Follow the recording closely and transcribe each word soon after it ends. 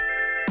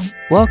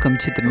Welcome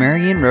to the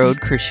Marion Road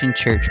Christian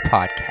Church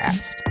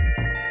podcast.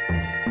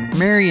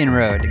 Marion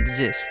Road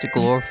exists to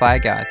glorify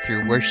God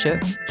through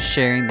worship,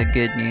 sharing the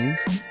good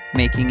news,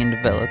 making and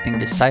developing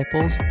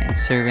disciples, and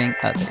serving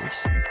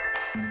others.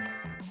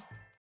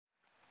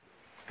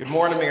 Good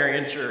morning,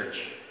 Marion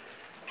Church.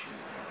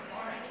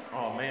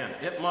 Oh man,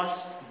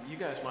 you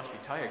guys must be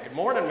tired. Good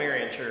morning,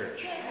 Marion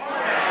Church.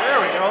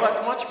 There we go, that's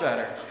much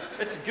better.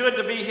 It's good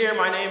to be here.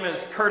 My name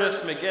is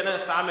Curtis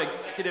McGinnis. I'm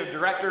Executive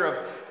Director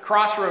of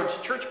Crossroads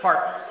Church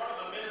Partners, one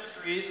of the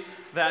ministries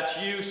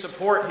that you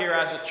support here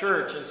as a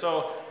church. And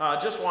so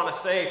just want to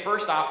say,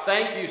 first off,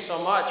 thank you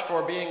so much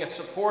for being a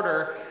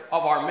supporter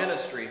of our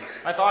ministry.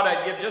 I thought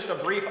I'd give just a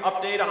brief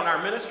update on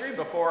our ministry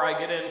before I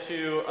get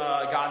into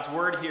God's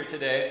Word here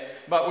today.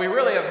 But we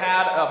really have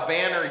had a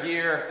banner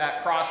year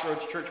at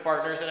Crossroads Church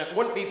Partners, and it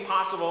wouldn't be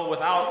possible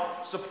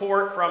without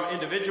support from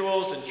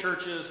individuals and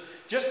churches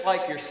just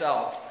like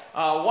yourself.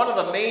 One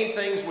of the main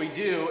things we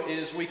do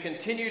is we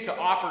continue to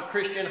offer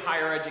Christian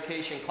higher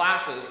education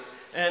classes.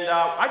 And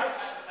I just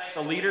have to thank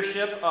the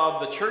leadership of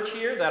the church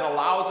here that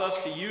allows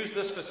us to use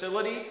this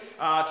facility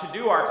to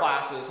do our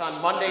classes.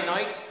 On Monday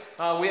nights,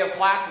 we have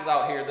classes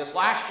out here. This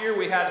last year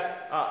we had,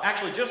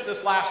 actually just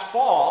this last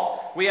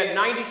fall, we had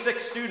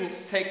 96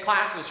 students take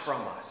classes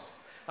from us.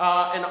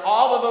 And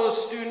all of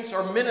those students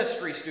are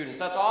ministry students.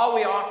 That's all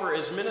we offer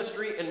is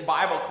ministry and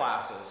Bible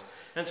classes.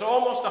 And so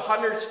almost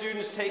 100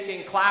 students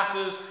taking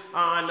classes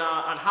on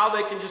how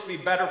they can just be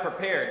better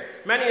prepared.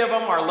 Many of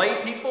them are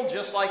lay people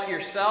just like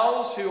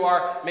yourselves who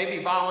are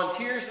maybe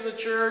volunteers in the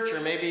church, or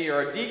maybe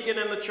you're a deacon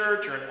in the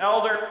church or an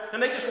elder,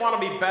 and they just want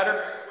to be better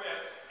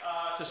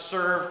equipped to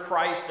serve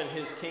Christ and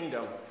His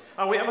kingdom.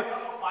 We have a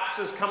couple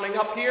classes coming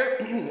up here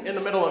in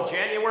the middle of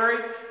January.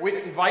 We'd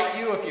invite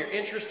you, if you're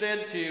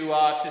interested,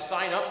 to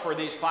sign up for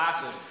these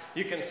classes.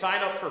 You can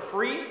sign up for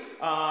free.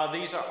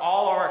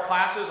 All our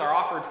classes are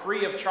offered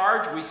free of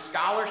charge. We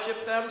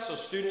scholarship them so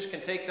students can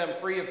take them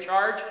free of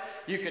charge.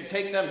 You can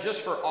take them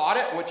just for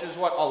audit, which is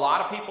what a lot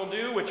of people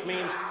do, which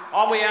means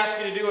all we ask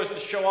you to do is to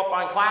show up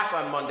on class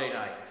on Monday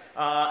night.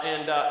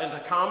 And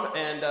to come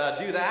and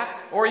do that,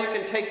 or you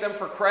can take them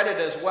for credit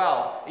as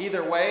well.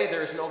 Either way,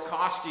 there's no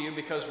cost to you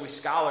because we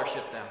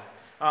scholarship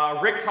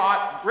them. Rick,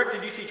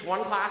 did you teach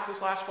one class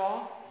this last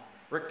fall?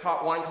 Rick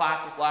taught one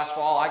class this last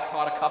fall. I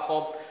taught a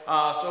couple.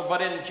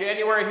 But in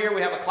January here,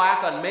 we have a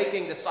class on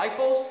making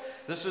disciples.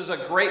 This is a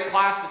great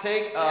class to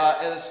take.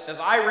 As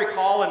I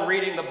recall in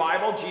reading the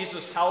Bible,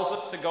 Jesus tells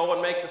us to go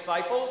and make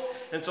disciples.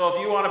 And so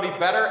if you want to be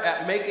better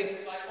at making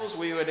disciples,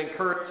 we would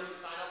encourage you to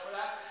sign up for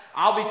that.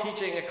 I'll be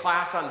teaching a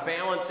class on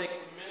balancing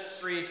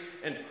ministry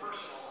and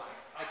personal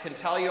life. I can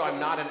tell you I'm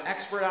not an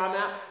expert on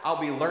that.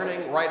 I'll be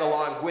learning right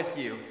along with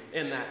you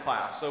in that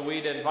class. So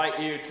we'd invite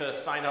you to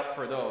sign up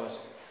for those.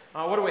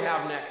 What do we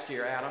have next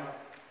year, Adam?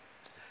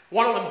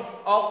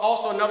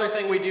 Also another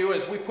thing we do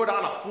is we put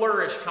on a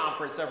Flourish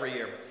conference every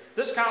year.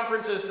 This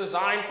conference is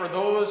designed for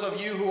those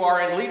of you who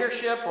are in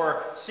leadership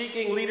or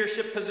seeking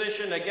leadership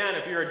position. Again,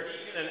 if you're a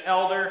deacon, an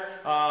elder,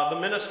 the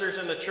ministers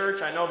in the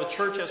church, I know the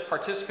church has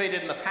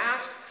participated in the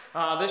past.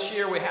 This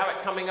year we have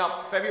it coming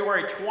up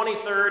February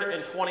 23rd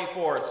and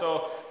 24th.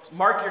 So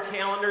mark your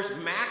calendars.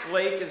 Mac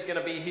Lake is going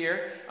to be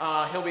here.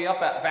 He'll be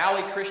up at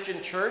Valley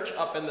Christian Church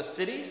up in the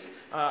cities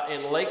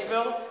in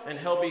Lakeville, and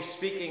he'll be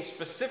speaking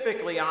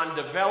specifically on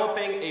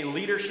developing a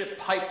leadership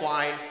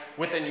pipeline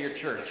within your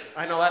church.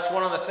 I know that's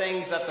one of the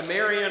things that the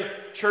Marion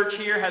Church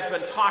here has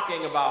been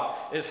talking about,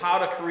 is how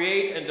to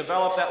create and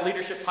develop that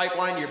leadership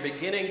pipeline. You're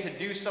beginning to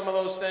do some of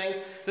those things.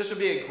 This would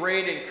be a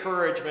great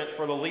encouragement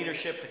for the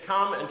leadership to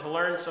come and to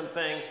learn some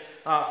things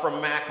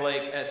from Mac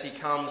Lake as he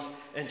comes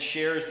and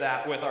shares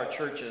that with our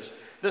churches.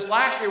 This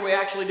last year, we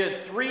actually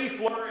did 3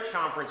 Flourish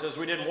conferences.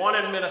 We did one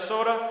in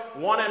Minnesota,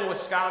 one in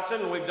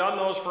Wisconsin. We've done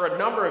those for a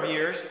number of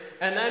years.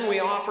 And then we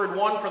offered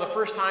one for the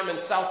first time in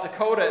South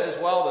Dakota as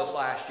well this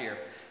last year.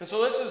 And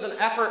so this is an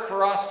effort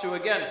for us to,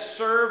 again,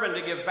 serve and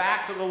to give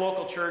back to the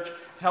local church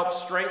to help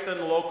strengthen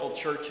local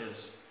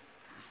churches.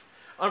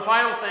 One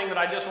final thing that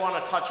I just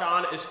want to touch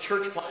on is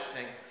church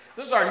planting.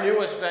 This is our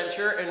newest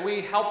venture, and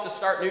we help to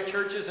start new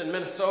churches in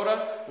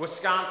Minnesota,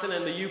 Wisconsin,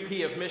 and the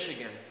UP of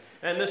Michigan.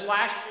 And this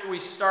last year, we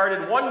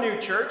started one new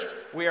church.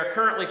 We are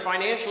currently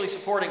financially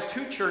supporting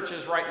 2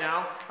 churches right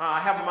now. I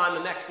have them on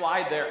the next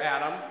slide there,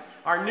 Adam.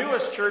 Our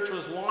newest church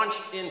was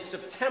launched in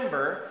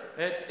September.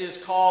 It is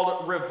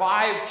called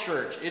Revive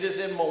Church. It is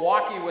in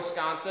Milwaukee,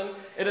 Wisconsin.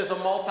 It is a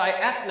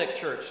multi-ethnic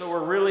church, so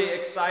we're really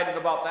excited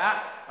about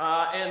that.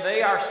 And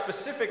they are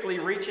specifically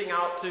reaching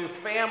out to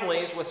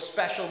families with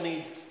special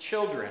needs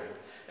children.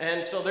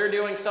 And so they're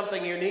doing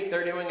something unique.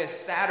 They're doing a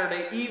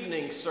Saturday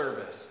evening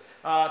service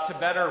to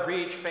better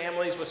reach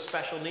families with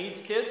special needs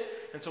kids.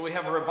 And so we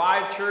have a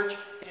Revive Church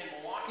in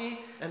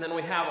Milwaukee, and then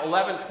we have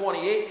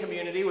 1128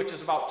 Community, which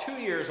is about 2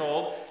 years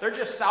old. They're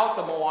just south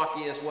of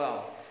Milwaukee as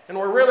well. And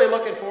we're really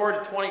looking forward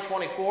to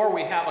 2024.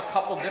 We have a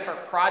couple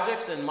different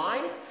projects in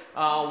mind.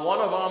 One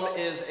of them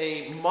is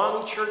a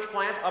Hmong church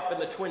plant up in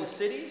the Twin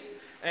Cities.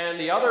 And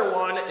the other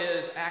one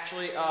is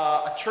actually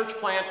a church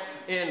plant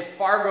in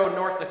Fargo,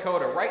 North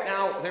Dakota. Right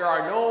now, there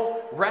are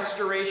no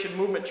Restoration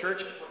Movement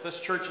churches this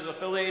church is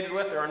affiliated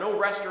with. There are no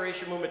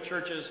Restoration Movement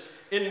churches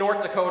in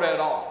North Dakota at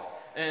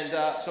all.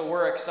 And so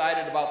we're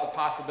excited about the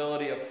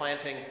possibility of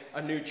planting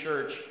a new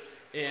church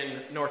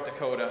in North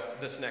Dakota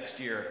this next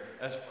year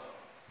as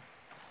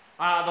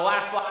well. The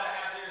last slide I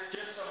have here is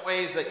just some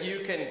ways that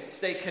you can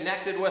stay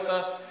connected with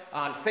us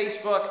on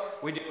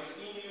Facebook. We do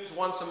an e-news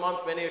once a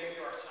month. Many of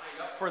you are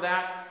signed up for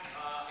that.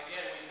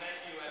 Again, we thank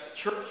you as a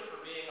church for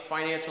being a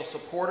financial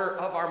supporter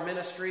of our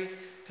ministry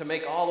to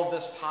make all of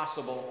this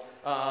possible.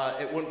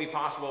 It wouldn't be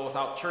possible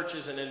without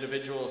churches and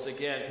individuals,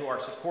 again, who are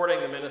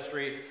supporting the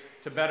ministry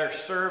to better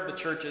serve the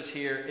churches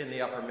here in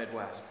the upper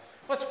Midwest.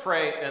 Let's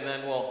pray, and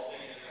then we'll dig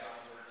into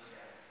God's word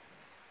together.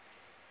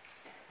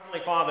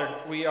 Heavenly Father,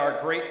 we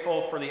are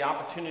grateful for the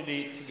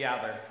opportunity to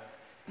gather.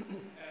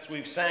 As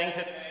we've sang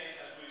today, as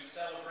we've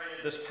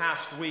celebrated this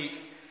past week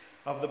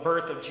of the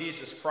birth of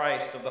Jesus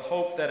Christ, of the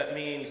hope that it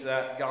means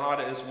that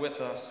God is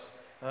with us,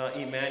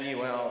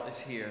 Emmanuel is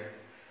here.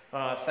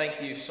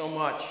 Thank you so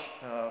much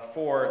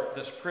for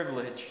this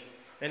privilege.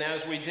 And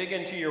as we dig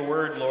into your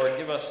word, Lord,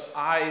 give us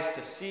eyes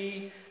to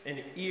see and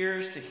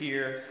ears to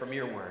hear from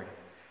your word.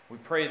 We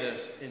pray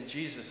this in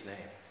Jesus' name.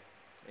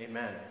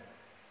 Amen.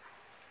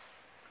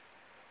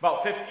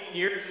 About 15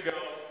 years ago,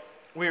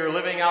 we were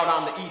living out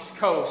on the East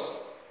Coast,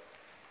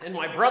 and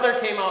my brother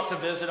came out to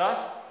visit us,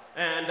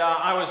 and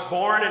I was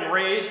born and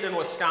raised in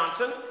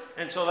Wisconsin.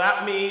 And so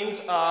that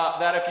means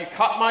that if you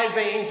cut my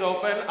veins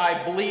open,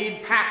 I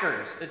bleed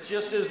Packers. It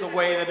just is the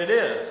way that it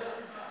is.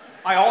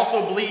 I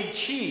also bleed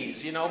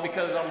cheese,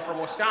 because I'm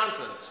from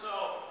Wisconsin.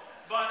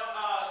 But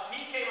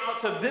he came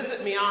out to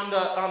visit me on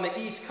the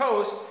East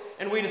Coast,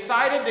 and we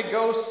decided to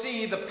go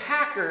see the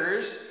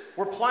Packers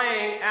were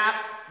playing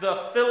at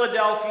the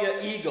Philadelphia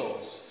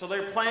Eagles. So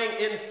they're playing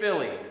in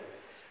Philly.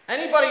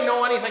 Anybody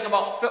know anything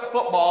about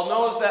football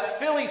knows that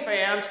Philly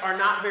fans are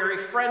not very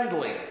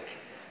friendly.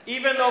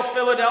 Even though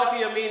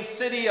Philadelphia means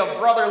city of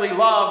brotherly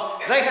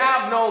love, they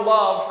have no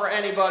love for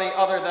anybody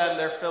other than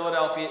their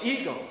Philadelphia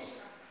Eagles.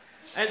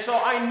 And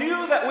so I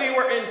knew that we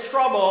were in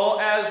trouble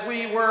as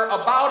we were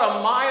about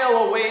a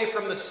mile away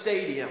from the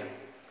stadium.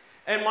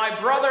 And my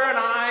brother and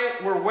I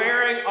were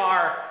wearing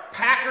our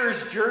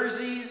Packers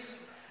jerseys,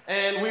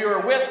 and we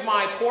were with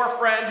my poor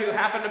friend who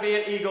happened to be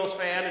an Eagles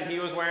fan, and he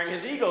was wearing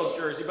his Eagles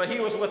jersey, but he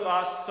was with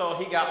us, so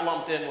he got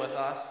lumped in with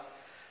us.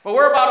 But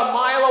we're about a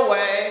mile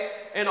away,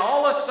 and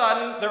all of a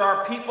sudden, there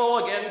are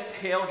people, again,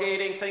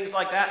 tailgating, things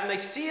like that, and they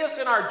see us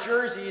in our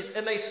jerseys,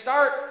 and they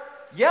start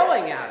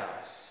yelling at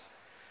us.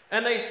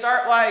 And they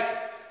start,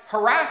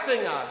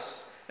 harassing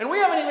us. And we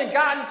haven't even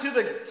gotten to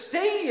the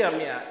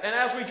stadium yet. And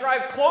as we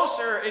drive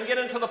closer and get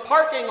into the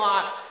parking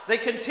lot, they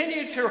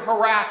continue to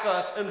harass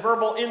us and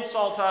verbal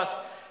insult us,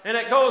 and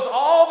it goes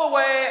all the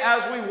way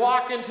as we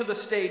walk into the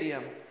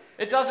stadium.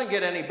 It doesn't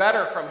get any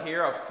better from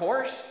here, of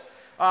course.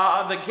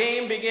 The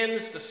game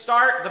begins to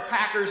start. The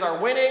Packers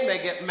are winning. They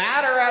get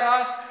madder at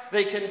us.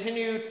 They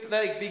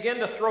begin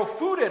to throw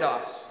food at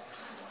us.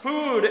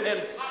 Food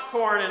and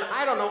popcorn and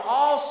I don't know,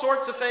 all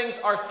sorts of things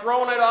are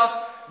thrown at us.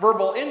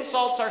 Verbal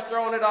insults are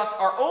thrown at us.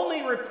 Our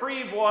only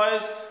reprieve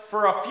was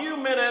for a few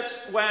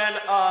minutes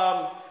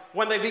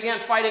when they began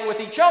fighting with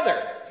each other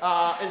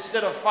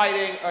instead of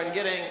fighting and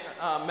getting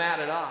mad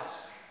at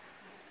us.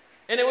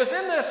 And it was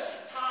in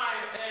this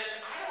time, and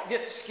I don't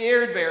get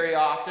scared very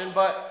often,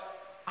 but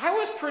I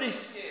was pretty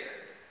scared.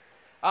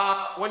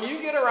 When you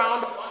get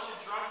around a bunch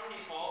of drunk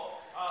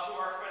people who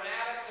are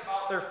fanatics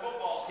about their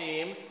football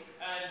team,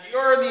 and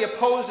you're the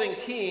opposing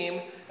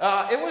team,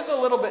 it was a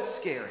little bit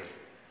scary.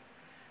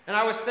 And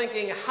I was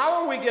thinking,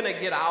 how are we going to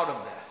get out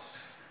of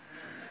this?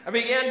 I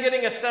began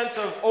getting a sense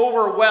of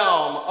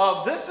overwhelm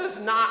of this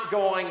is not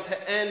going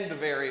to end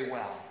very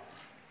well.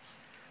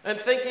 And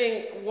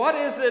thinking, what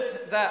is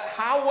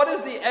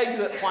the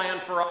exit plan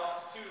for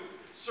us to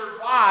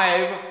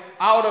survive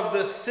out of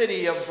this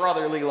city of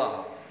brotherly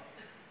love?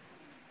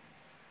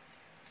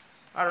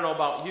 I don't know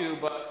about you,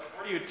 but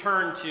where do you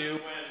turn to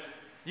when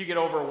you get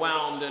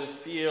overwhelmed and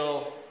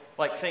feel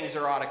like things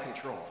are out of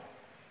control?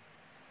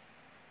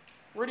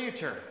 Where do you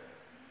turn?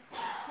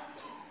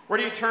 Where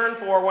do you turn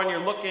for when you're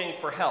looking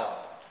for help?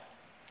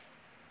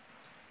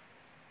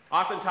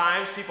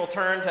 Oftentimes, people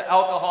turn to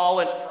alcohol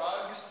and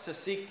drugs to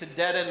seek to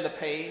deaden the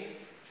pain.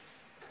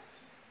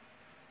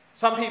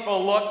 Some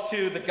people look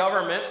to the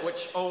government,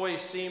 which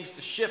always seems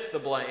to shift the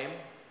blame.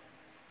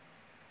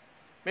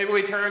 Maybe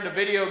we turn to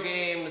video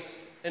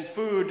games and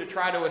food to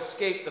try to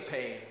escape the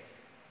pain.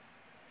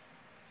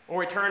 Or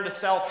we turn to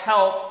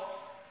self-help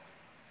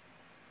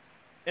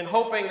in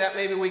hoping that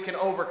maybe we can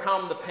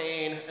overcome the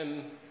pain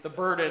and the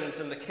burdens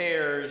and the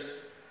cares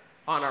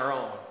on our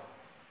own.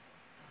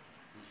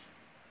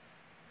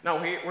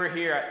 Now, we're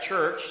here at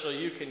church, so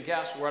you can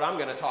guess what I'm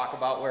going to talk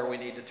about where we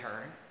need to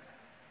turn.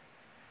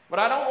 But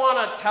I don't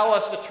want to tell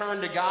us to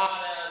turn to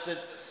God as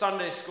it's a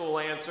Sunday school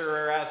answer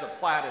or as a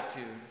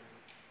platitude.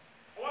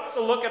 I want us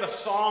to look at a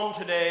psalm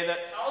today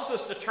that tells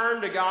us to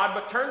turn to God,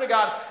 but turn to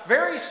God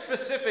very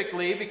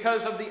specifically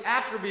because of the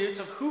attributes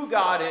of who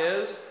God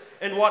is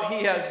and what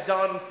he has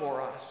done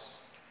for us.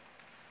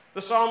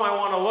 The psalm I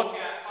want to look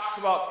at talks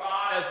about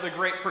God as the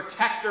great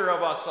protector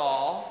of us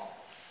all.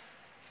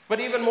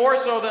 But even more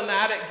so than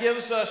that, it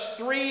gives us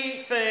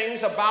three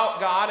things about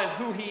God and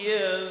who he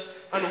is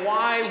and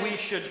why we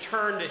should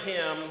turn to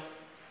him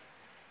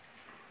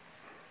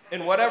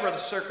in whatever the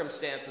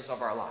circumstances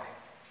of our life.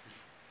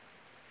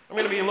 I'm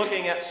going to be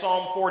looking at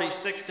Psalm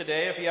 46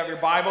 today. If you have your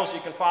Bibles,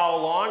 you can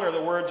follow along, or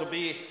the words will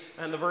be,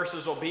 and the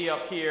verses will be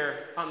up here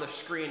on the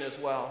screen as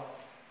well.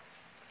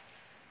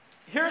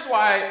 Here's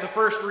why the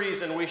first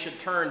reason we should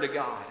turn to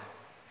God.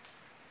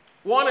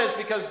 One is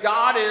because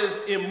God is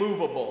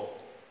immovable.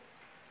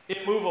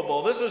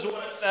 Immovable. This is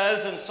what it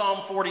says in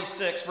Psalm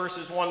 46,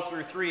 verses 1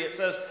 through 3. It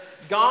says,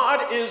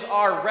 God is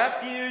our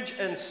refuge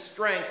and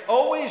strength,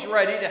 always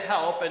ready to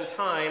help in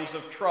times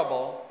of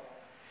trouble.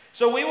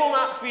 So we will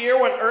not fear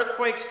when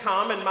earthquakes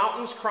come and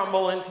mountains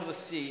crumble into the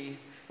sea.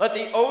 Let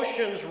the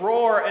oceans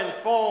roar and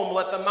foam.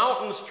 Let the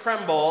mountains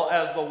tremble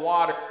as the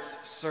waters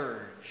surge.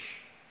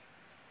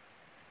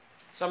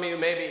 Some of you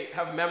maybe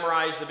have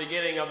memorized the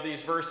beginning of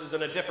these verses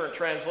in a different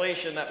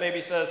translation that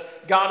maybe says,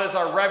 God is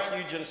our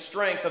refuge and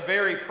strength, a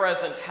very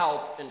present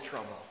help in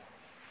trouble.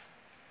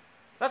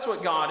 That's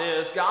what God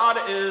is.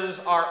 God is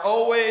our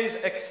always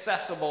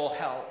accessible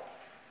help.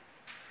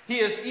 He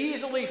is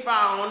easily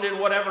found in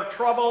whatever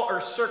trouble or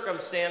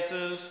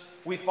circumstances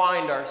we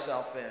find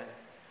ourselves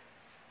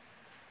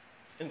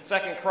in. In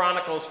 2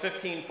 Chronicles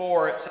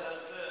 15:4, it says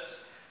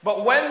this,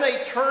 but when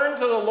they turned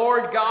to the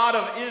Lord God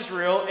of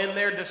Israel in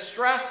their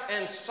distress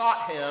and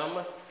sought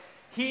him,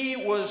 he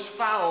was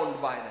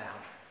found by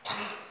them.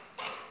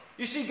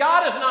 You see,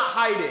 God is not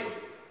hiding.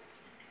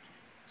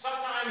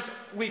 Sometimes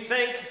we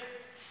think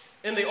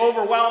in the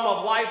overwhelm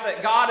of life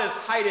that God is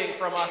hiding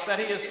from us, that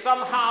he is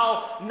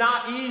somehow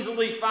not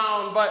easily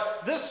found.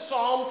 But this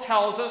psalm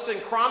tells us,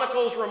 and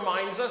Chronicles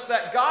reminds us,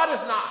 that God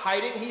is not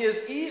hiding. He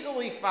is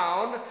easily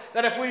found,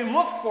 that if we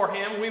look for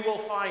him, we will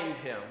find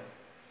him.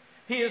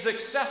 He is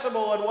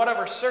accessible in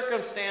whatever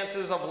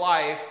circumstances of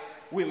life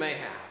we may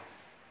have.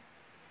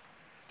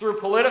 Through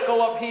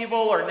political upheaval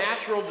or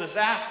natural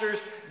disasters,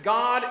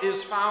 God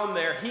is found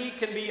there. He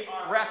can be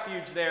our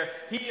refuge there.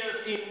 He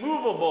is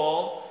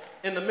immovable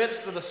in the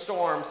midst of the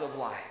storms of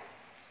life.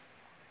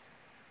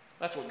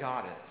 That's what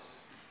God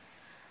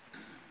is.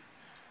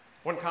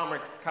 One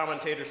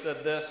commentator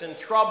said this, in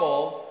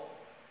trouble,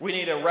 we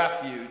need a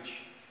refuge.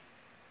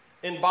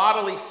 In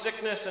bodily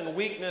sickness and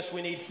weakness,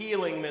 we need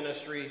healing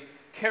ministry,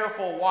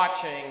 careful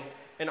watching,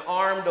 an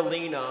arm to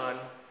lean on.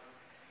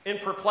 In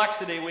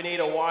perplexity, we need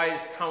a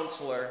wise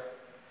counselor.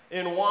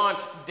 In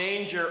want,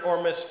 danger,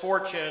 or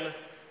misfortune,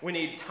 we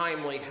need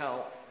timely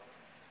help.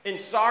 In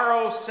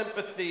sorrow,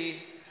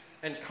 sympathy,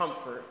 and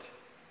comfort.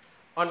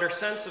 Under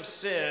sense of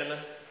sin,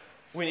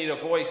 we need a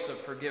voice of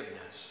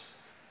forgiveness.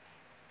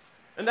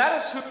 And that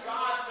is who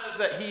God says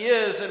that he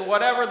is, and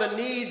whatever the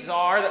needs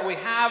are that we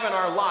have in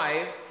our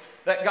life,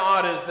 that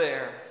God is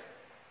there.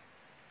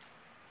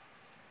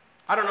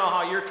 I don't know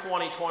how your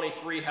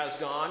 2023 has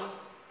gone.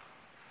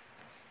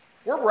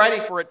 We're ready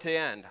for it to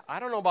end. I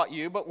don't know about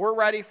you, but we're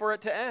ready for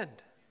it to end.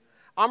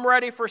 I'm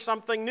ready for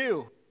something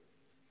new.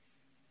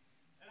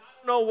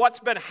 Know what's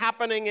been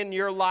happening in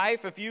your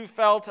life, if you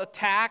felt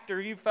attacked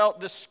or you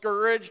felt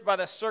discouraged by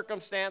the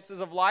circumstances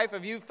of life,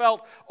 if you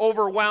felt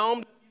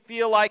overwhelmed,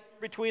 feel like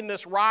between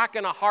this rock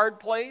and a hard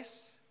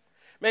place.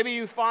 Maybe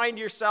you find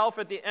yourself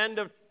at the end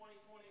of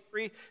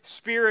 2023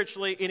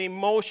 spiritually and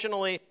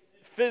emotionally,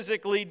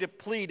 physically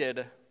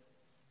depleted.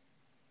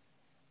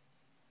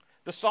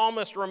 The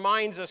psalmist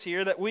reminds us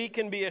here that we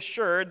can be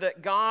assured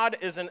that God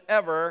is an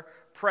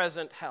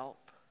ever-present help.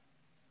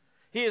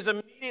 He is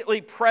immediately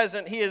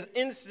present. He is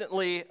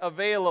instantly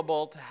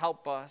available to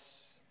help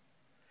us.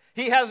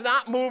 He has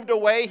not moved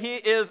away. He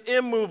is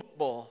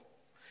immovable.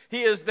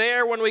 He is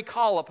there when we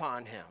call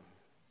upon him.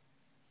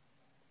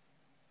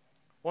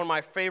 One of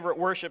my favorite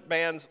worship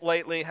bands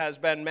lately has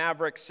been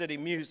Maverick City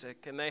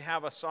Music, and they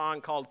have a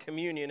song called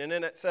Communion, and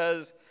in it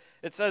says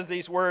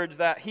these words,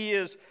 that he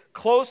is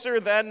closer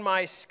than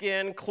my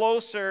skin,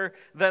 closer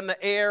than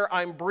the air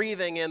I'm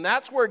breathing in.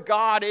 That's where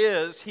God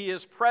is. He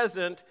is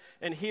present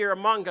and here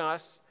among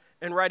us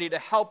and ready to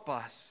help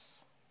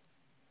us.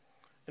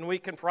 And we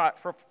can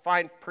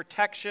find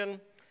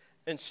protection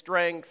and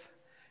strength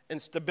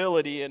and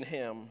stability in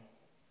him.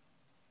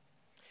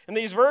 And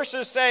these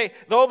verses say,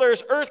 though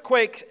there's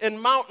earthquakes and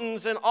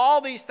mountains and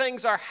all these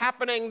things are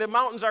happening, the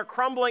mountains are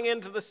crumbling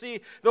into the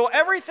sea, though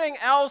everything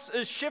else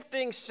is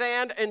shifting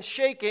sand and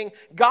shaking,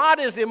 God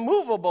is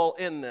immovable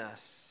in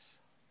this.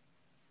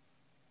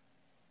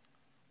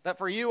 That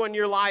for you in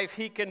your life,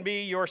 he can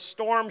be your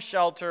storm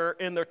shelter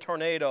in the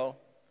tornado.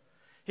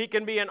 He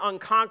can be an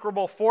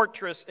unconquerable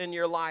fortress in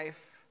your life.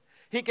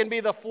 He can be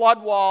the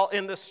flood wall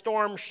in the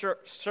storm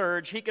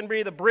surge. He can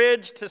be the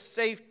bridge to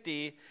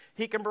safety.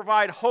 He can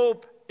provide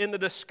hope in the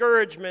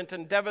discouragement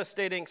and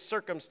devastating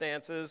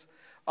circumstances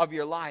of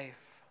your life.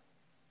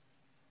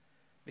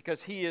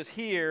 because He is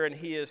here and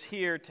He is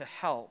here to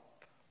help.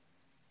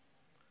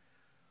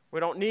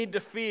 We don't need to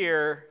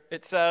fear,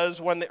 it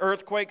says, when the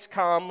earthquakes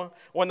come,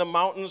 when the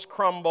mountains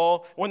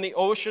crumble, when the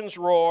oceans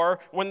roar,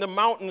 when the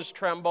mountains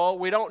tremble.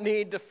 We don't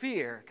need to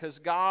fear because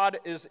God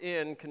is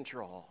in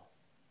control.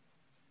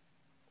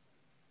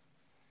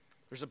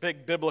 There's a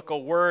big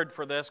biblical word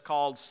for this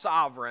called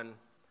sovereign,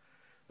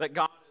 that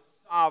God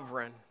is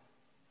sovereign.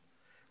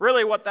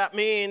 Really what that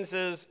means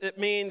is, it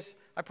means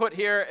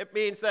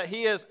that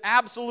He is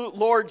absolute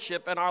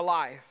lordship in our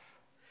life.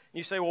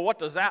 You say, well, what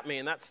does that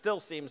mean? That still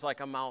seems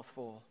like a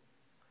mouthful.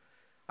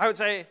 I would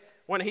say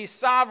when He's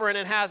sovereign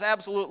and has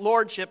absolute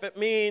lordship, it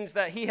means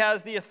that He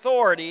has the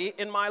authority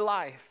in my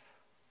life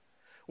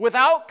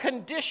without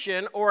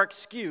condition or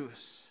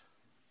excuse.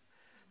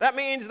 That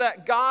means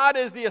that God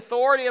is the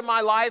authority in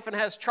my life and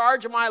has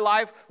charge of my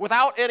life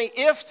without any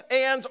ifs,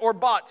 ands, or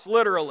buts,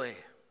 literally.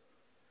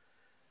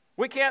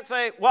 We can't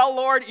say, well,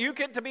 Lord, you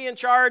get to be in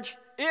charge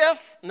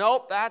if.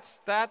 Nope, that's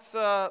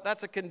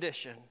a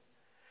condition.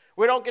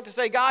 We don't get to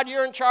say, God,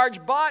 you're in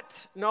charge,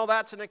 but. No,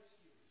 that's an excuse.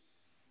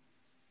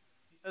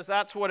 He says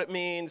that's what it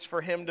means for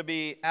Him to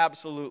be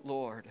absolute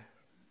Lord.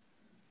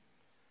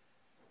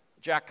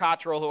 Jack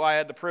Cottrell, who I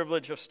had the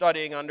privilege of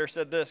studying under,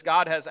 said this: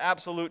 God has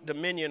absolute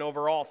dominion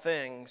over all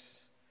things.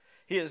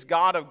 He is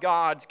God of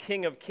gods,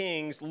 King of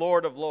kings,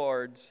 Lord of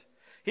lords.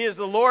 He is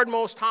the Lord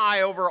most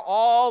high over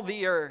all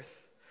the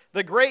earth,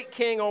 the great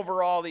King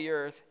over all the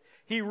earth.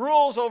 He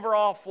rules over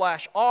all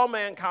flesh, all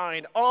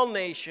mankind, all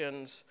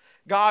nations.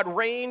 God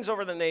reigns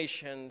over the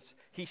nations.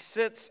 He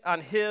sits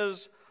on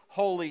His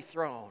holy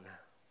throne.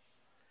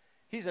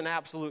 He's in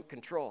absolute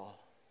control.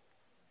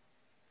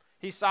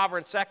 He's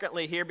sovereign,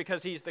 secondly, here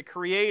because He's the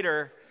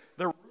creator,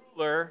 the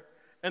ruler,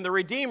 and the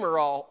redeemer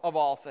of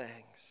all things.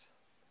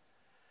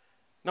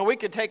 Now, we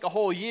could take a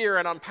whole year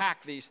and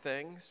unpack these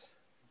things.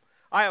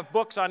 I have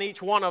books on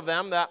each one of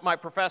them that my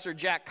professor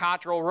Jack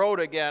Cottrell wrote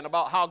again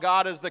about how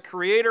God is the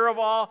creator of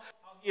all,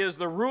 how He is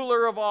the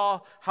ruler of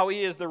all, how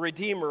He is the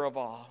redeemer of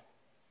all.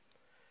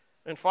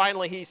 And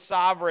finally, He's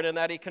sovereign in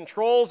that He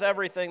controls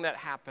everything that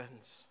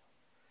happens.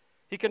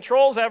 He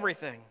controls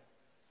everything.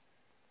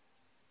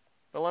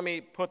 But let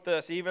me put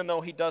this, even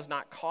though He does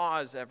not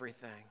cause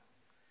everything.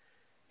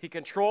 He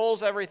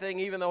controls everything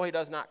even though He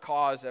does not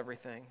cause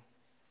everything.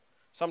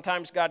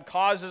 Sometimes God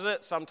causes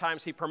it,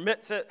 sometimes He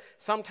permits it,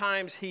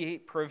 sometimes He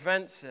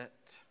prevents it.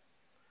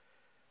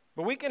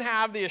 But we can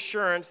have the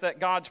assurance that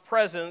God's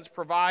presence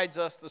provides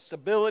us the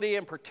stability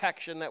and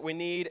protection that we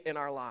need in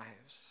our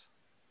lives.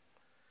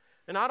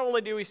 And not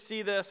only do we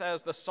see this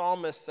as the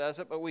psalmist says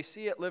it, but we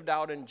see it lived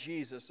out in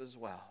Jesus as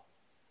well.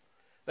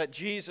 That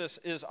Jesus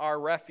is our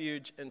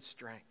refuge and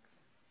strength.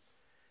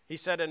 He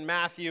said in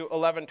Matthew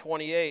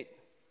 11:28,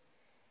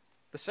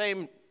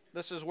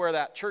 this is where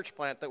that church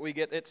plant that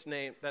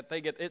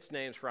they get its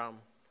names from.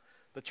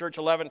 The church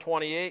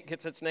 11:28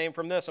 gets its name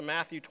from this in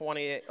Matthew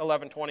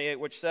 11:28,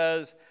 which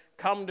says,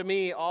 "Come to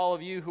me, all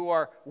of you who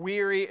are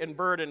weary and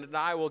burdened, and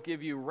I will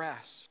give you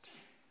rest."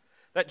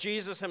 That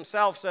Jesus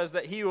Himself says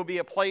that He will be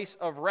a place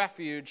of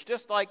refuge,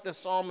 just like the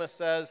psalmist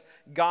says,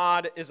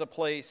 God is a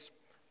place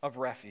of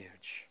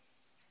refuge.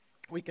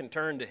 We can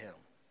turn to Him.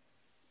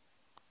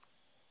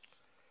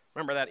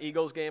 Remember that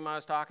Eagles game I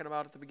was talking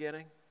about at the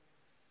beginning?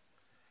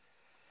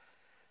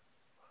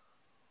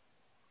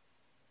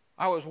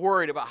 I was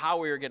worried about how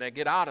we were going to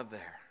get out of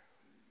there.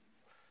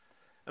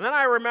 And then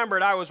I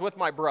remembered I was with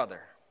my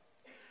brother.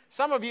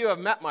 Some of you have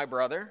met my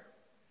brother.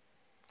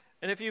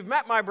 And if you've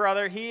met my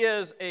brother, he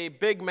is a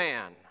big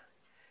man.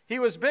 He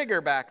was bigger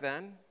back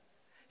then.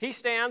 He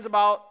stands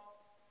about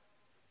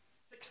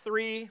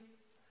 6'3".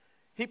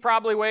 He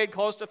probably weighed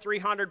close to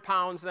 300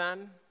 pounds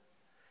then.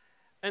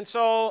 And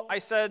so I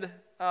said,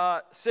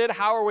 Sid,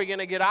 how are we going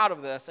to get out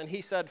of this? And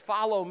he said,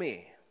 follow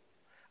me.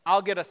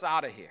 I'll get us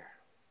out of here.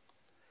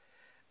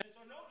 And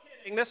so no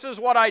kidding, this is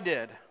what I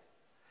did.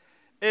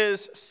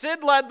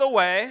 Sid led the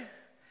way,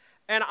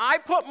 and I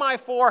put my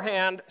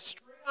forehand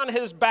straight on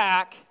his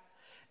back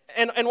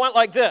and went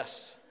like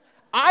this.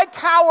 I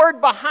cowered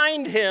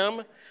behind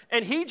him,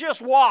 and he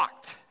just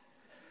walked.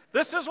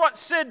 This is what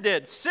Sid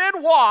did. Sid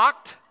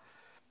walked,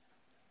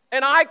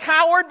 and I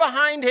cowered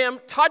behind him,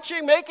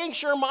 making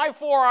sure my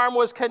forearm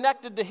was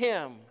connected to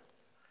him.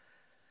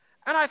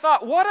 And I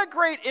thought, what a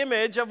great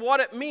image of what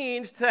it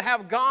means to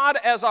have God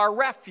as our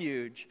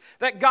refuge.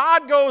 That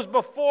God goes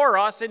before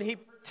us and He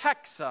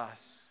protects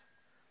us.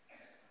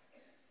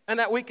 And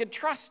that we can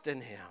trust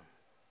in Him.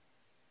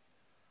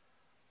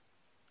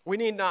 We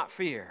need not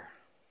fear.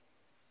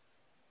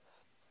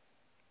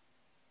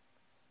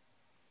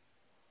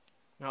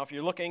 Now, if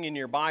you're looking in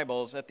your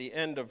Bibles at the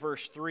end of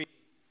verse 3,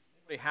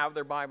 anybody have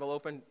their Bible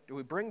open? Do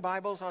we bring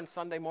Bibles on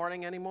Sunday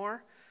morning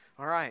anymore?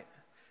 All right.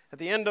 At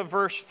the end of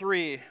verse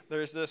 3,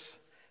 there's this,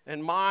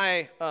 in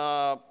my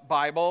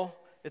Bible,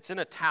 it's in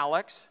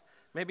italics.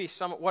 Maybe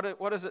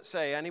what does it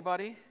say?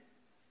 Anybody?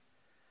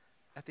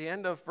 At the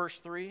end of verse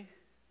 3?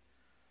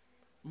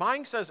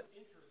 Mine says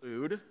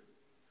interlude.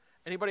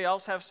 Anybody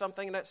else have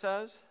something that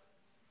says?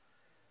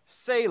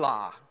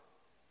 Selah.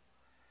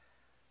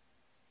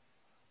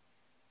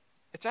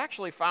 It's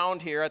actually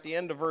found here at the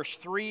end of verse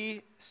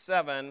 3,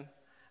 7,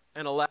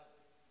 and 11.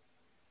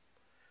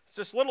 It's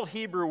this little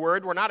Hebrew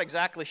word. We're not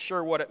exactly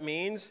sure what it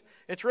means.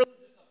 It's really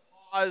just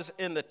a pause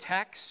in the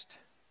text.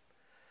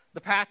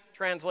 The Passion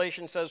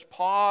Translation says,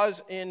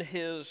 pause in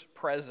his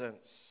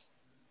presence.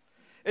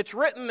 It's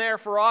written there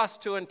for us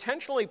to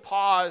intentionally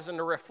pause and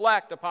to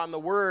reflect upon the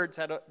words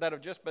that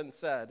have just been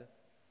said.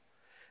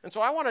 And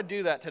so I want to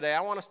do that today.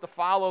 I want us to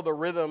follow the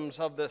rhythms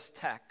of this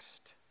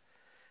text.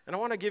 And I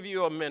want to give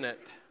you a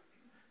minute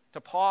to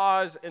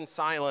pause in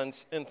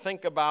silence and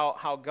think about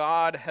how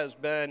God has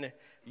been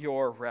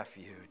your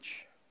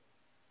refuge.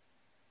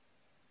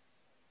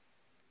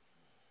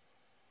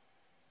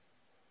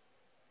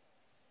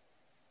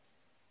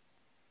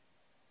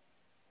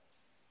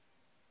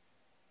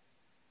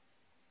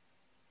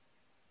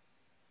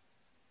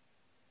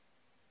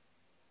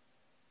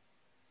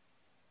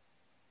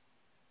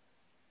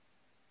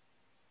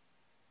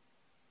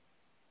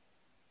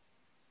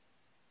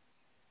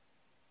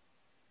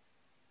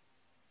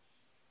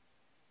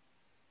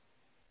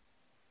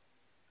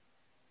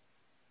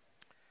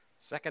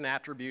 Second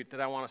attribute that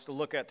I want us to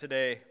look at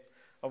today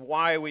of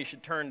why we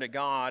should turn to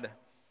God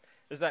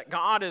is that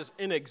God is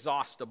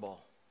inexhaustible.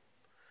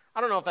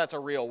 I don't know if that's a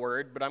real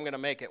word, but I'm going to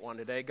make it one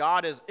today.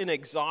 God is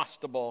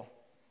inexhaustible.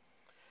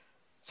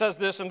 It says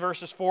this in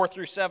verses 4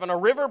 through 7, a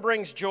river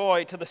brings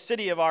joy to the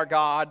city of our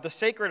God, the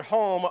sacred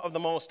home of the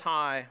Most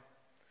High.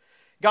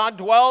 God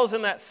dwells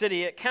in that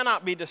city. It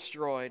cannot be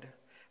destroyed.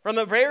 From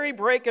the very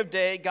break of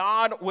day,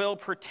 God will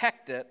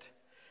protect it.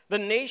 The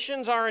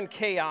nations are in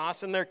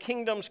chaos and their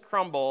kingdoms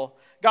crumble.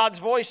 God's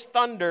voice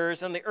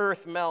thunders and the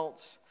earth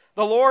melts.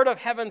 The Lord of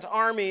heaven's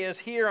army is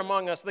here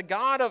among us. The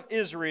God of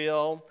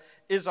Israel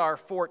is our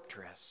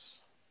fortress.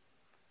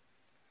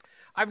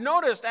 I've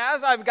noticed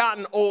as I've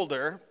gotten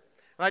older,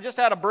 and I just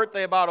had a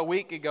birthday about a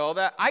week ago,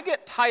 that I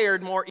get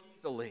tired more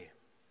easily.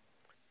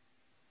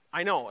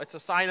 I know, it's a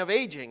sign of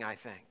aging, I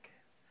think.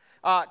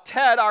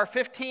 Ted, our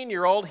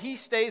 15-year-old, he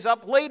stays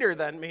up later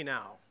than me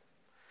now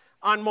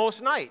on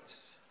most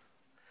nights.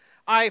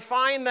 I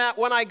find that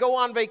when I go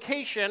on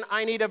vacation,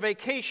 I need a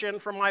vacation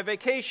from my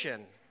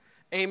vacation.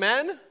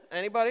 Amen?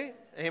 Anybody?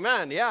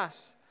 Amen,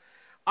 yes.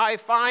 I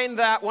find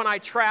that when I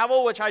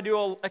travel, which I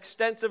do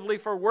extensively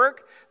for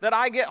work, that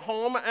I get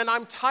home and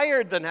I'm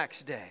tired the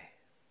next day.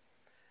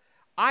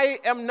 I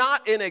am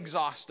not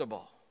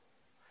inexhaustible.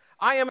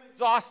 I am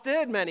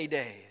exhausted many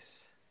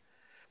days.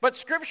 But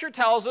Scripture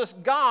tells us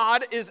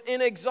God is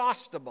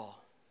inexhaustible.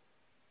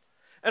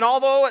 And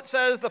although it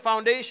says the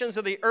foundations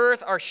of the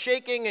earth are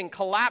shaking and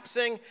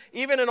collapsing,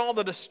 even in all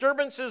the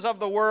disturbances of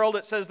the world,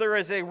 it says there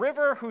is a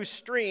river whose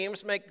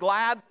streams make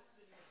glad,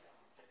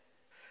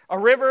 a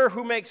river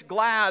who makes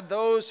glad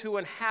those who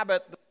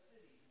inhabit the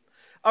city,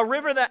 a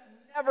river that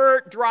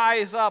never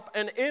dries up,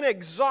 an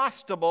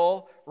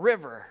inexhaustible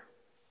river.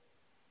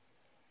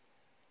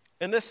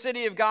 In this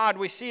city of God,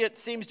 we see it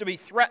seems to be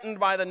threatened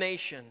by the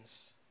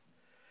nations.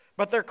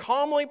 But they're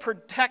calmly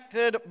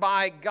protected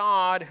by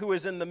God who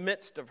is in the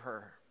midst of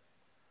her.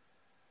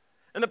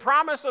 And the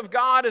promise of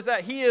God is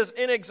that He is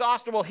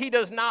inexhaustible. He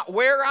does not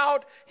wear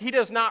out. He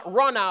does not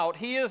run out.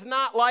 He is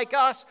not like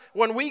us.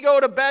 When we go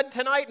to bed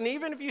tonight, and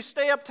even if you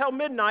stay up till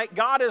midnight,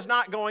 God is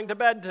not going to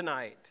bed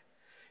tonight.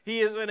 He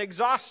is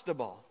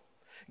inexhaustible.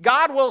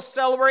 God will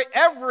celebrate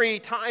every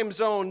time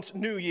zone's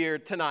New Year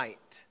tonight,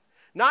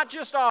 not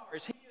just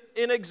ours. He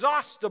is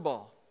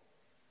inexhaustible.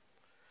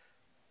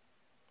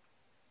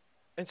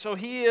 And so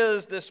He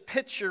is this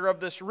picture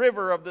of this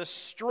river, of this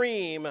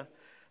stream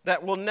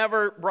that will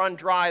never run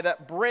dry,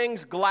 that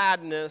brings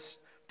gladness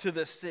to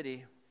this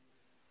city.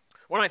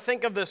 When I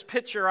think of this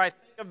picture, I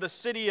think of the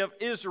city of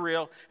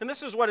Israel, and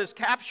this is what is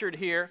captured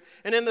here.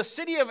 And in the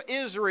city of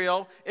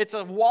Israel, it's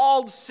a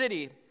walled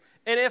city.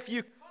 And if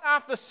you cut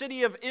off the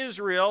city of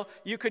Israel,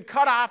 you could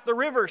cut off the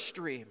river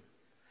stream.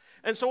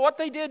 And so what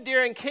they did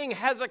during King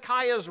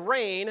Hezekiah's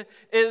reign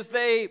is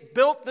they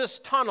built this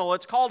tunnel.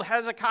 It's called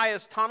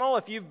Hezekiah's Tunnel.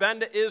 If you've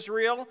been to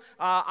Israel,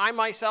 I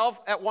myself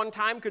at one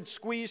time could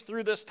squeeze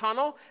through this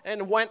tunnel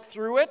and went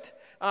through it.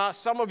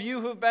 Some of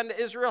you who've been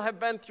to Israel have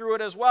been through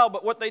it as well.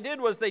 But what they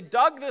did was they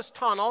dug this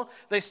tunnel.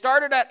 They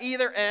started at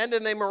either end,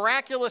 and they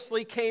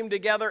miraculously came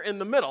together in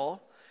the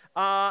middle.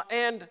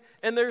 And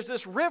there's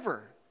this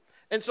river.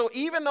 And so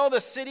even though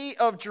the city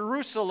of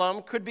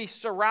Jerusalem could be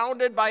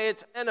surrounded by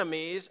its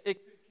enemies, it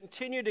could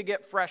continue to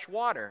get fresh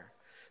water.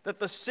 That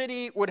the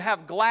city would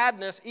have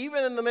gladness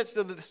even in the midst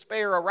of the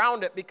despair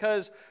around it,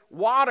 because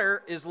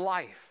water is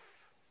life.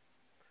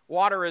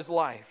 Water is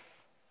life.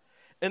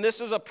 And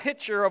this is a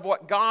picture of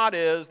what God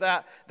is,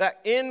 that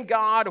in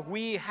God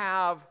we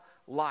have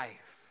life.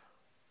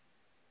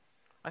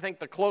 I think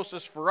the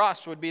closest for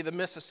us would be the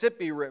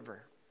Mississippi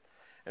River.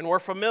 And we're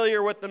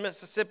familiar with the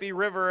Mississippi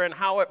River and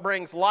how it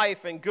brings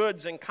life and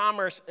goods and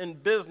commerce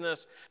and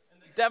business,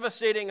 and the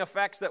devastating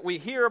effects that we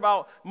hear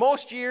about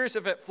most years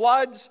if it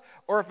floods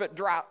or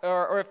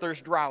if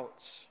there's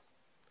droughts.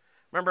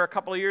 Remember a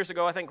couple of years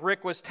ago, I think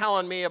Rick was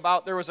telling me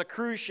about there was a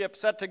cruise ship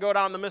set to go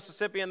down the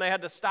Mississippi, and they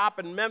had to stop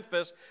in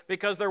Memphis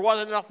because there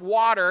wasn't enough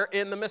water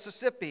in the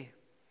Mississippi.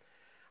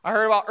 I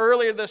heard about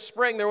earlier this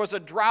spring there was a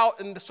drought,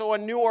 and so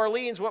in New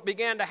Orleans what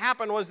began to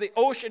happen was the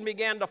ocean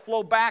began to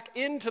flow back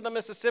into the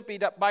Mississippi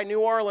by New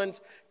Orleans,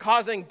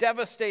 causing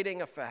devastating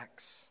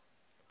effects.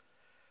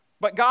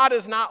 But God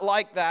is not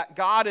like that.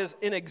 God is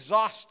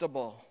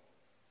inexhaustible.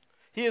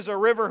 He is a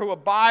river who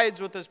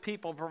abides with his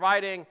people,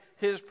 providing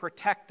his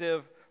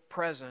protective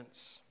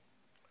presence.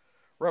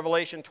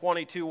 Revelation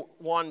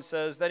 22:1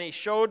 says, "Then he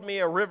showed me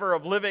a river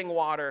of living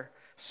water,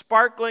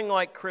 sparkling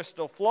like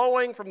crystal,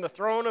 flowing from the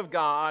throne of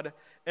God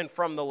and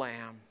from the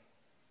Lamb."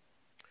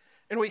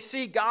 And we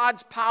see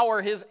God's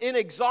power, his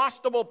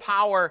inexhaustible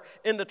power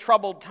in the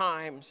troubled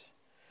times.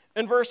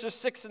 In verses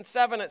 6 and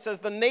 7 it says,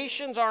 "The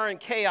nations are in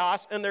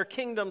chaos and their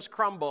kingdoms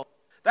crumble."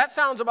 That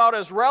sounds about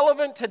as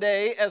relevant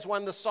today as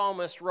when the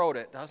psalmist wrote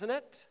it, doesn't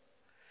it?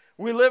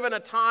 We live in a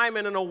time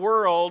and in a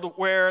world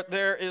where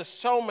there is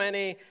so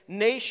many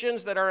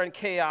nations that are in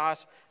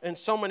chaos and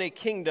so many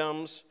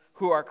kingdoms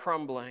who are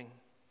crumbling.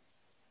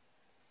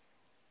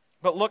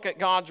 But look at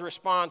God's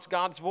response.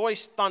 God's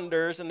voice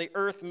thunders and the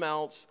earth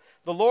melts.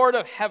 The Lord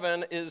of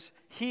heaven is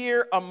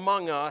here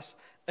among us,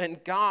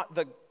 and God,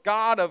 the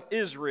God of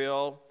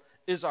Israel,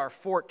 is our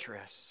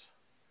fortress.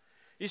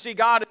 You see,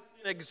 God is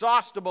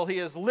inexhaustible. He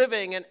is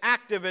living and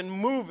active and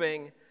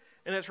moving,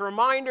 and it's a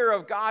reminder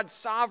of God's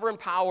sovereign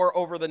power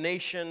over the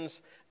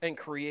nations and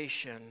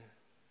creation.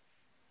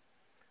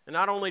 And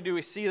not only do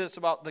we see this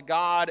about the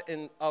God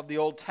of the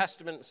Old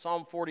Testament in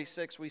Psalm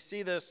 46, we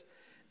see this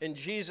in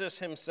Jesus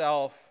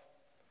himself,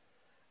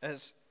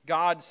 as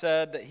God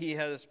said that he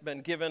has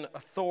been given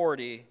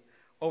authority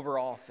over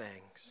all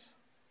things.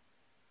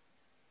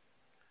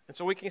 And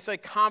so we can say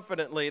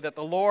confidently that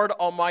the Lord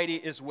Almighty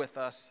is with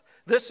us.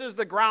 This is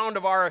the ground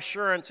of our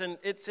assurance, and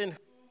it's in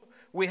whom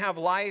we have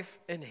life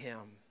in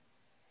him.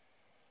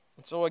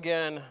 And so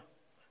again,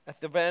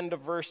 at the end of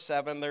verse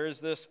 7, there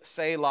is this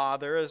Selah,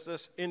 there is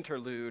this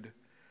interlude,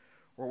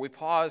 where we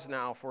pause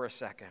now for a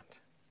second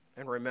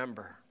and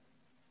remember.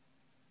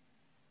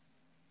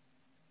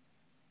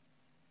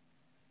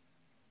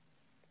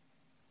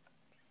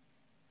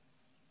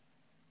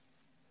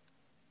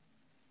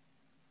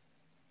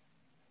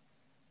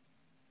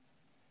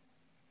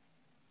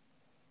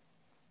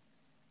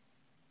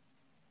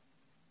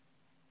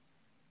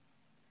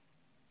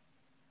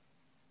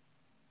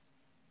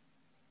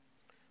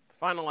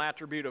 Final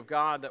attribute of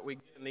God that we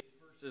get in these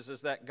verses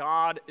is that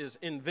God is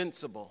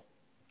invincible.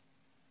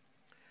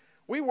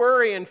 We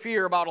worry and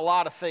fear about a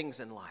lot of things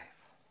in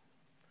life.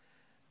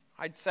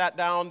 I sat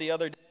down the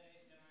other day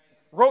and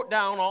I wrote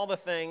down all the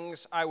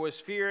things I was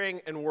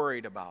fearing and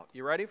worried about.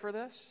 You ready for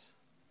this?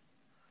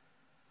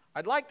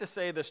 I'd like to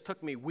say this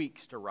took me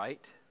weeks to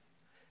write.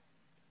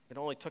 It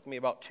only took me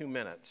about 2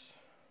 minutes.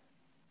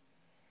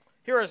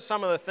 Here are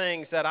some of the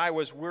things that I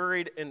was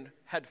worried and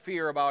had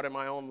fear about in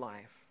my own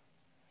life.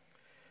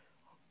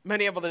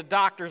 Many of the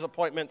doctor's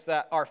appointments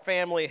that our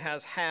family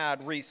has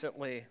had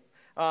recently.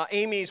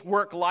 Amy's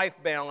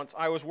work-life balance.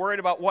 I was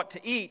worried about what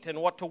to eat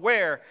and what to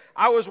wear.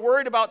 I was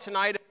worried about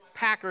tonight if the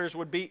Packers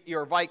would beat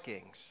your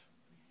Vikings.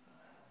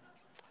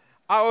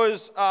 I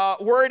was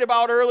worried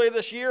about earlier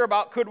this year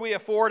about could we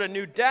afford a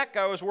new deck.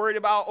 I was worried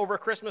about over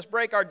Christmas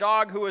break our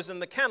dog who was in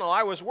the kennel.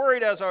 I was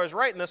worried as I was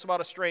writing this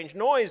about a strange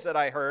noise that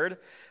I heard.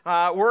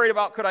 Worried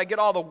about could I get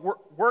all the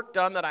work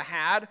done that I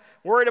had.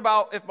 Worried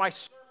about if my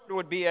sermon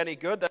would be any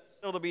good. That's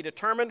still to be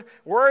determined.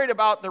 Worried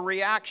about the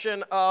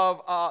reaction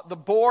of the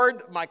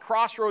board, my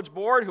Crossroads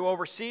board who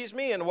oversees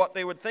me, and what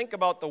they would think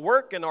about the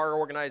work in our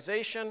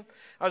organization.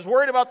 I was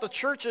worried about the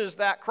churches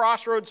that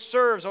Crossroads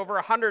serves, over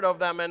 100 of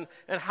them, and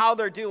how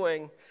they're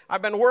doing.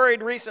 I've been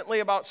worried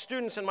recently about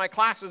students in my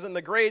classes and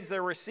the grades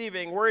they're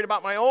receiving. Worried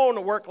about my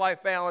own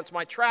work-life balance,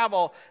 my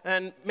travel,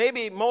 and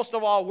maybe most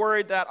of all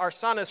worried that our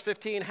son is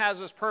 15, has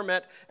his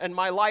permit, and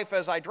my life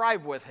as I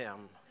drive with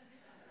him.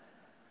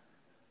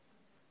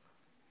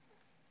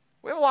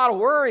 We have a lot of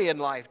worry in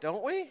life,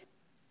 don't we?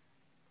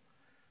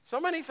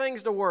 So many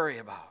things to worry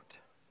about.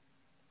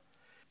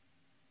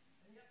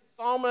 And yet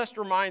the psalmist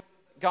reminds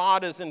us that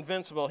God is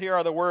invincible. Here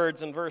are the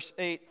words in verse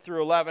 8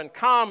 through 11.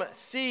 "Come,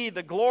 see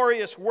the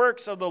glorious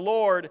works of the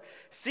Lord.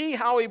 See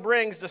how he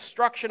brings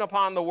destruction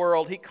upon the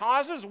world. He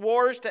causes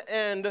wars to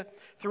end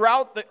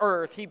throughout the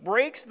earth. He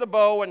breaks the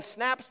bow and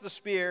snaps the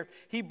spear.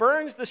 He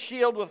burns the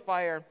shield with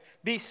fire.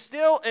 Be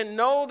still and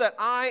know that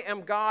I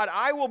am God.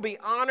 I will be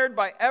honored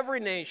by every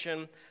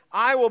nation.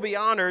 I will be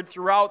honored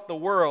throughout the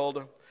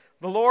world.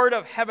 The Lord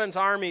of heaven's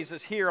armies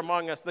is here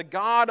among us. The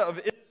God of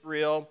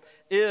Israel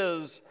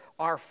is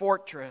our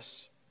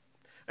fortress."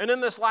 And in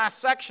this last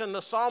section,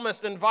 the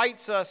psalmist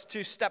invites us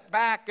to step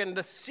back and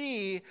to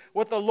see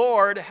what the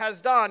Lord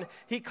has done.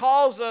 He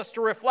calls us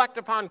to reflect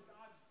upon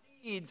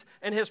God's deeds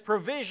and his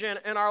provision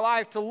in our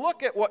life, to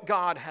look at what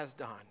God has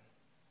done.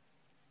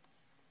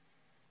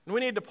 And we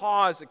need to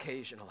pause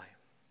occasionally.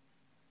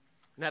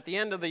 And at the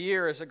end of the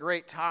year is a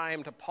great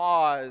time to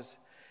pause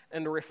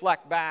and to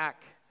reflect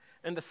back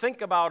and to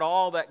think about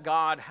all that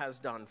God has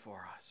done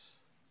for us.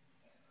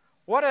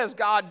 What has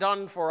God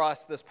done for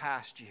us this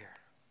past year?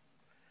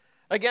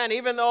 Again,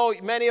 even though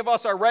many of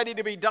us are ready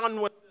to be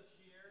done with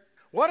this year,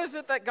 what is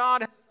it that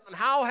God has done down?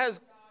 How has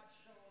God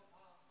shown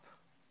up?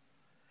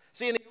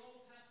 See, in the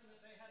Old Testament,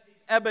 they had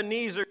these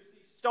Ebenezers,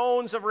 these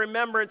stones of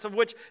remembrance, of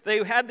which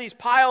they had these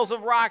piles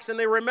of rocks, and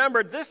they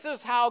remembered, this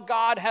is how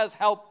God has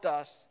helped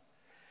us.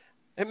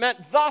 It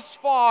meant, thus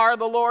far,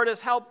 the Lord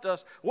has helped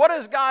us. What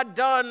has God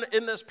done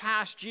in this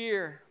past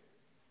year?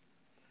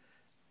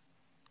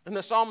 And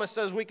the psalmist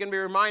says we can be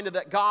reminded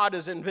that God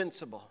is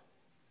invincible.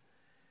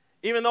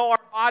 Even though our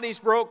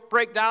bodies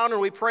break down, and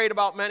we prayed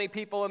about many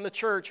people in the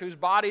church whose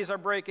bodies are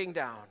breaking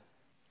down.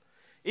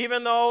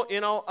 Even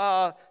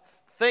though,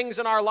 things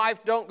in our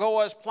life don't go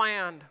as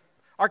planned.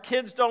 Our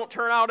kids don't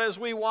turn out as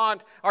we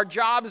want. Our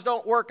jobs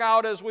don't work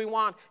out as we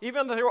want.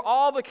 Even through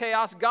all the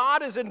chaos,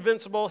 God is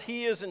invincible.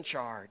 He is in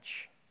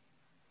charge.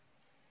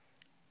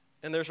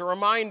 And there's a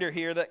reminder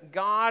here that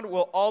God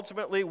will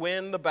ultimately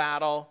win the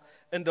battle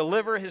and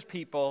deliver his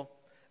people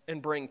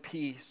and bring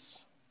peace.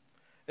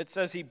 It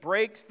says he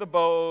breaks the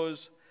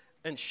bows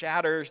and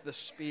shatters the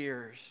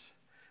spears.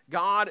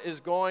 God is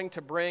going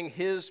to bring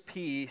his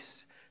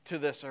peace to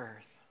this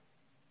earth.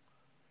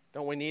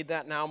 Don't we need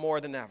that now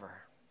more than ever?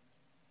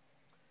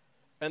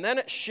 And then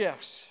it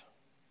shifts.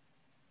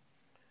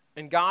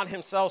 And God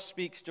himself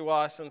speaks to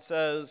us and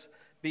says,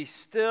 be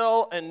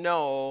still and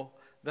know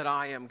that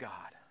I am God.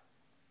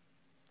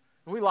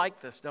 And we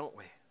like this, don't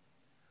we?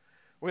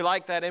 We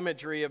like that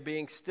imagery of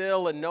being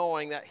still and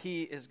knowing that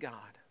he is God.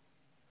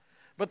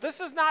 But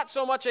this is not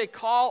so much a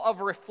call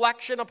of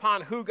reflection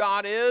upon who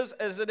God is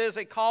as it is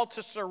a call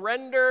to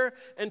surrender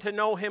and to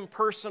know him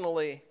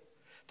personally.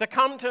 To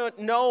come to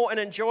know and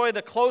enjoy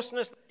the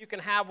closeness that you can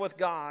have with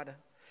God.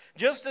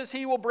 Just as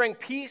he will bring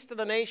peace to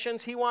the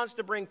nations, he wants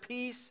to bring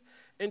peace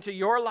into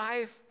your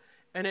life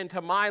and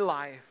into my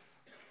life.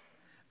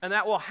 And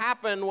that will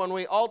happen when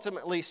we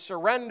ultimately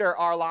surrender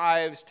our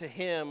lives to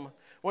him,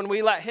 when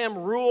we let him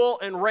rule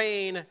and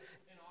reign in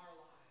our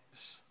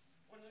lives,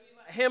 when we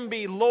let him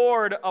be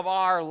Lord of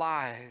our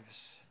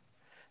lives.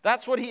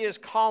 That's what he is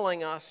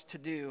calling us to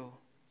do.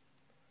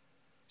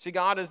 See,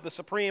 God is the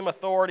supreme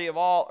authority of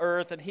all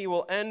earth, and he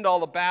will end all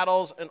the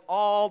battles and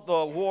all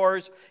the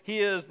wars. He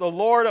is the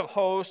Lord of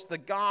hosts, the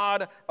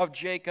God of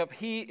Jacob.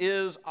 He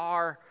is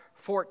our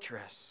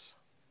fortress.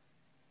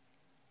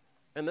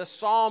 And this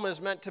psalm is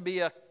meant to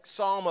be a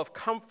psalm of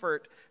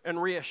comfort and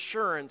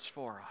reassurance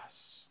for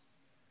us.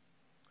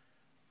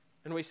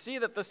 And we see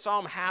that this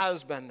psalm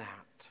has been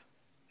that.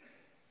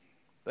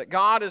 That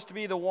God is to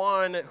be the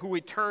one who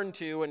we turn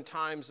to in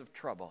times of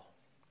trouble.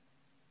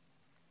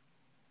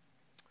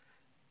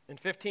 In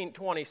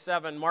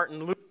 1527,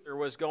 Martin Luther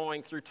was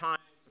going through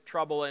times of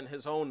trouble in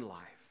his own life.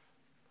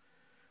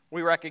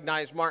 We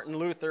recognize Martin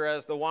Luther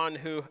as the one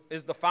who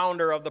is the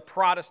founder of the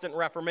Protestant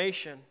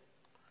Reformation.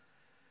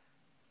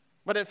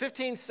 But in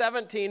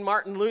 1517,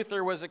 Martin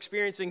Luther was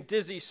experiencing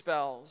dizzy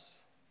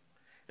spells,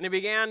 and he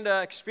began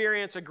to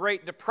experience a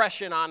great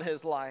depression on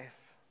his life.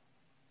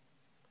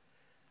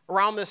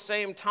 Around this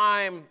same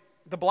time,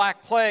 the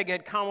Black Plague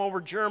had come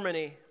over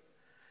Germany,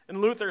 and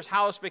Luther's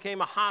house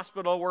became a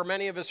hospital where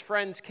many of his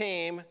friends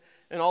came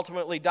and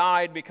ultimately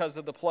died because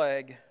of the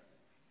plague.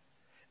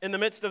 In the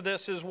midst of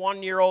this, his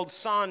 1-year-old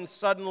son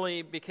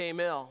suddenly became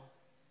ill.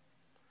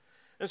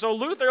 And so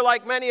Luther,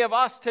 like many of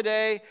us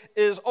today,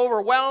 is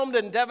overwhelmed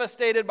and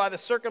devastated by the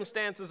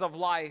circumstances of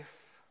life.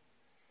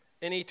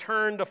 And he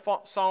turned to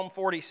Psalm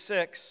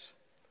 46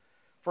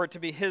 for it to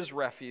be his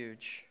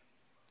refuge.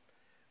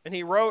 And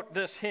he wrote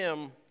this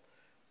hymn,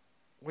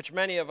 which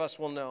many of us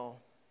will know.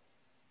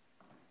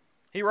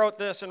 He wrote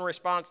this in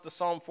response to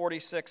Psalm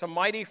 46. A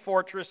mighty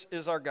fortress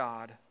is our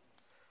God,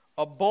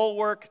 a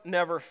bulwark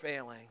never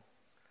failing.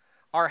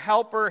 Our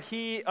helper,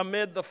 he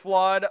amid the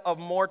flood of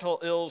mortal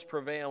ills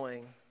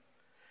prevailing.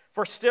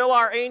 For still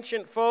our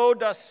ancient foe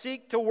does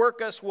seek to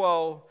work us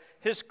woe.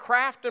 His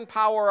craft and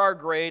power are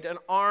great, and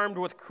armed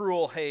with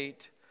cruel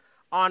hate.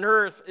 On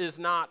earth is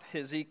not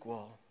his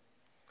equal.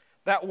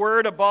 That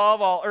word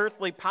above all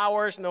earthly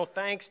powers, no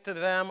thanks to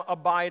them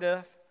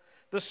abideth.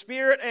 The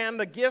Spirit and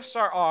the gifts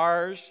are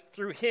ours,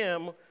 through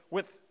him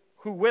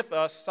who with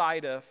us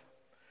sideth.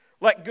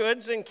 Let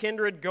goods and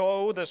kindred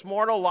go, this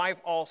mortal life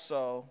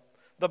also.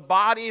 The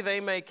body they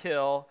may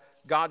kill,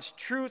 God's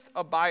truth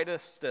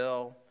abideth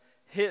still.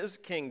 His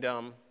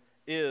kingdom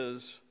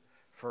is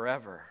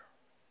forever.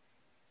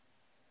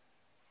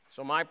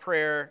 So my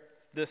prayer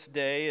this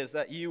day is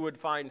that you would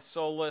find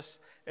solace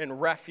and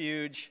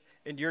refuge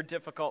in your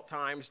difficult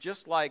times,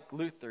 just like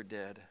Luther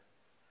did.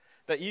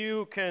 That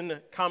you can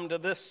come to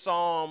this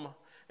psalm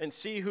and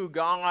see who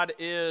God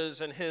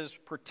is and his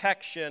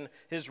protection,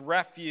 his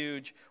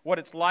refuge, what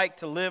it's like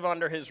to live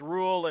under his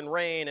rule and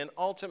reign, and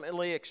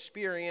ultimately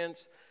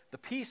experience the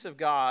peace of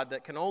God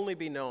that can only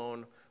be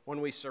known when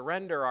we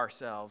surrender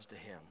ourselves to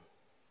him.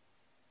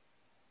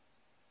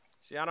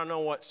 See, I don't know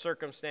what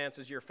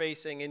circumstances you're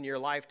facing in your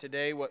life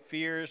today, what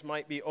fears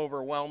might be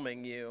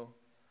overwhelming you,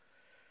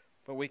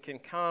 but we can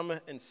come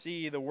and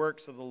see the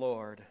works of the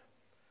Lord.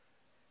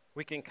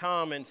 We can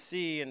come and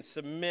see and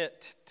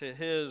submit to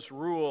his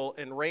rule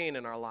and reign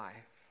in our life,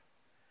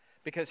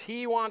 because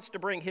he wants to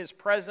bring his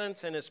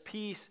presence and his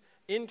peace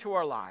into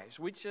our lives.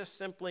 We just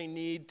simply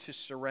need to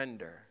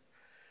surrender.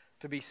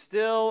 to be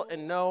still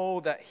and know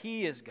that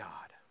He is God.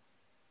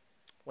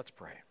 Let's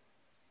pray.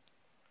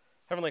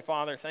 Heavenly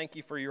Father, thank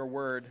you for your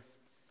word.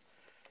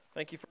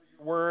 Thank you for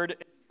your word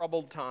in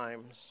troubled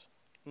times.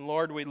 And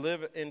Lord, we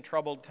live in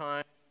troubled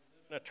times,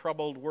 in a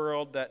troubled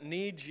world that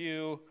needs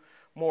you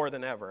more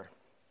than ever.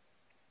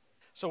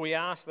 So we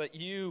ask that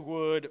you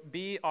would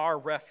be our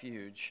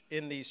refuge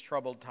in these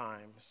troubled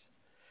times,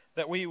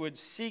 that we would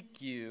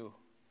seek you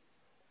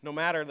no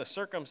matter the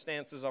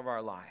circumstances of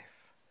our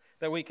life,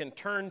 that we can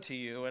turn to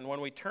you, and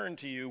when we turn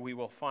to you, we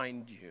will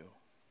find you.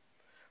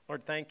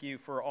 Lord, thank you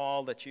for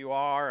all that you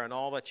are and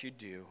all that you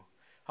do.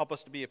 Help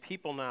us to be a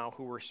people now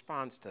who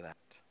responds to that.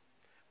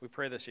 We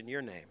pray this in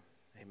your name.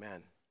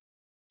 Amen.